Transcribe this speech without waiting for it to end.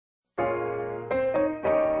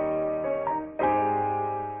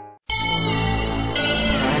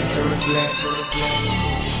reflect,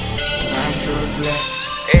 time to reflect,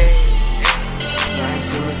 time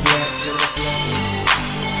to reflect.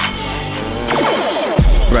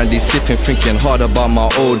 Brandy sipping, thinking hard about my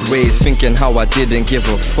old ways, thinking how I didn't give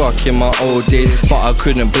a fuck in my old days, but I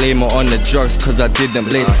couldn't blame her on the drugs cause I didn't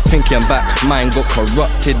blaze. Thinking back, mine got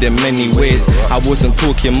corrupted in many ways. I wasn't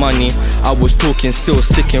talking money, I was talking still,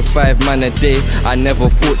 sticking 5 man a day. I never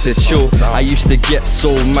thought to chill, I used to get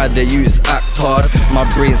so mad that youths act hard. My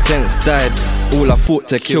brain sense died, all I thought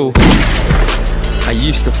to kill. I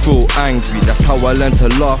used to feel angry, that's how I learned to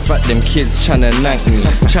laugh at them kids tryna nank me,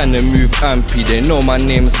 tryna move ampy. They know my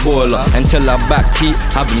name's Baller, until I backed heat,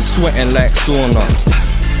 I've been sweating like sauna.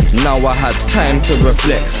 Now I had time to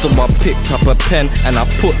reflect, so I picked up a pen and I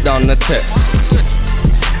put down the text.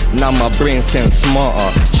 Now my brain sense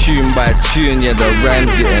smarter, tune by tune, yeah the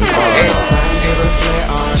rhymes getting harder. Time to reflect,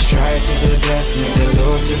 I'll strive to the death, need the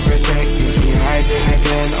Lord to protect. Is he hiding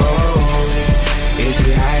again? Oh, is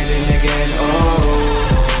he hiding again? Oh,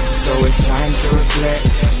 so it's time to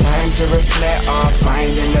reflect, I'm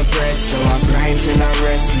finding the bread, so I grind till I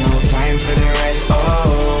rest, no time for the rest. Oh,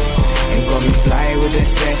 and got me fly with the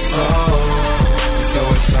cess. Oh, so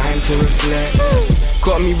it's time to reflect.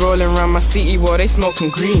 Got me rolling around my city while they smoking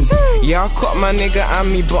green. Yeah, I caught my nigga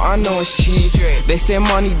and me, but I know it's cheese. They say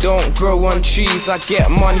money don't grow on trees. I get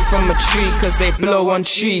money from a tree cause they blow on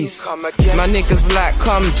cheese. My niggas like,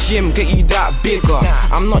 come Jim, get you that bigger.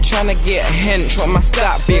 I'm not trying to get a hench, want my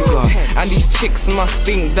stat bigger. And these chicks must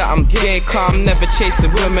think that I'm gay, cause I'm never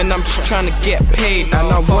chasing women, I'm just trying to get paid. And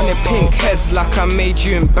I wanted pink heads like I made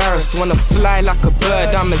you embarrassed. Wanna fly like a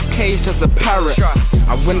bird, I'm as caged as a parrot.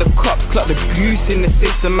 And when the cops clock the goose in the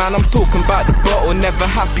system, man, I'm talking about the bottle, never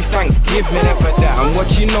happy Thanksgiving, ever that. And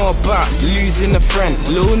what you know about losing a friend?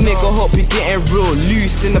 Little nigga hope you getting real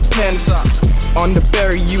loose in the pen. On the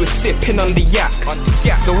berry, you were sipping on the yak.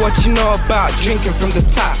 So what you know about drinking from the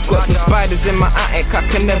tap? Got some spiders in my attic, I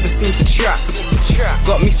can never seem to trap.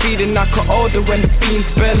 Got me feeling like an older when the fiend's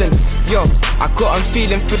belling. Yo, I got 'em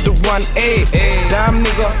feeling for the 1-8. Damn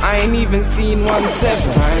nigga, I ain't even seen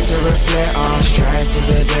 1-7. Time to reflect, I'll strive to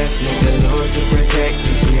the death, need the Lord to protect.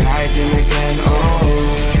 Is he hiding again? Oh,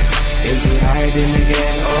 is he hiding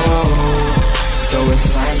again? Oh, so it's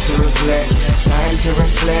time to reflect,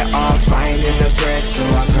 I'm finding the bread, so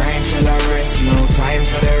I grind till I rest, no time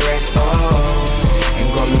for the rest. Oh, and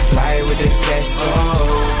got me fly with the cess. Oh,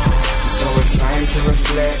 so it's time to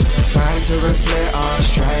reflect, I'll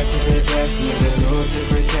strive to the death, need the Lord to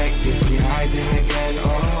protect. Is he hiding again? Oh,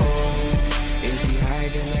 is he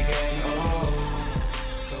hiding again? Oh,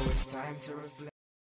 so it's time to reflect.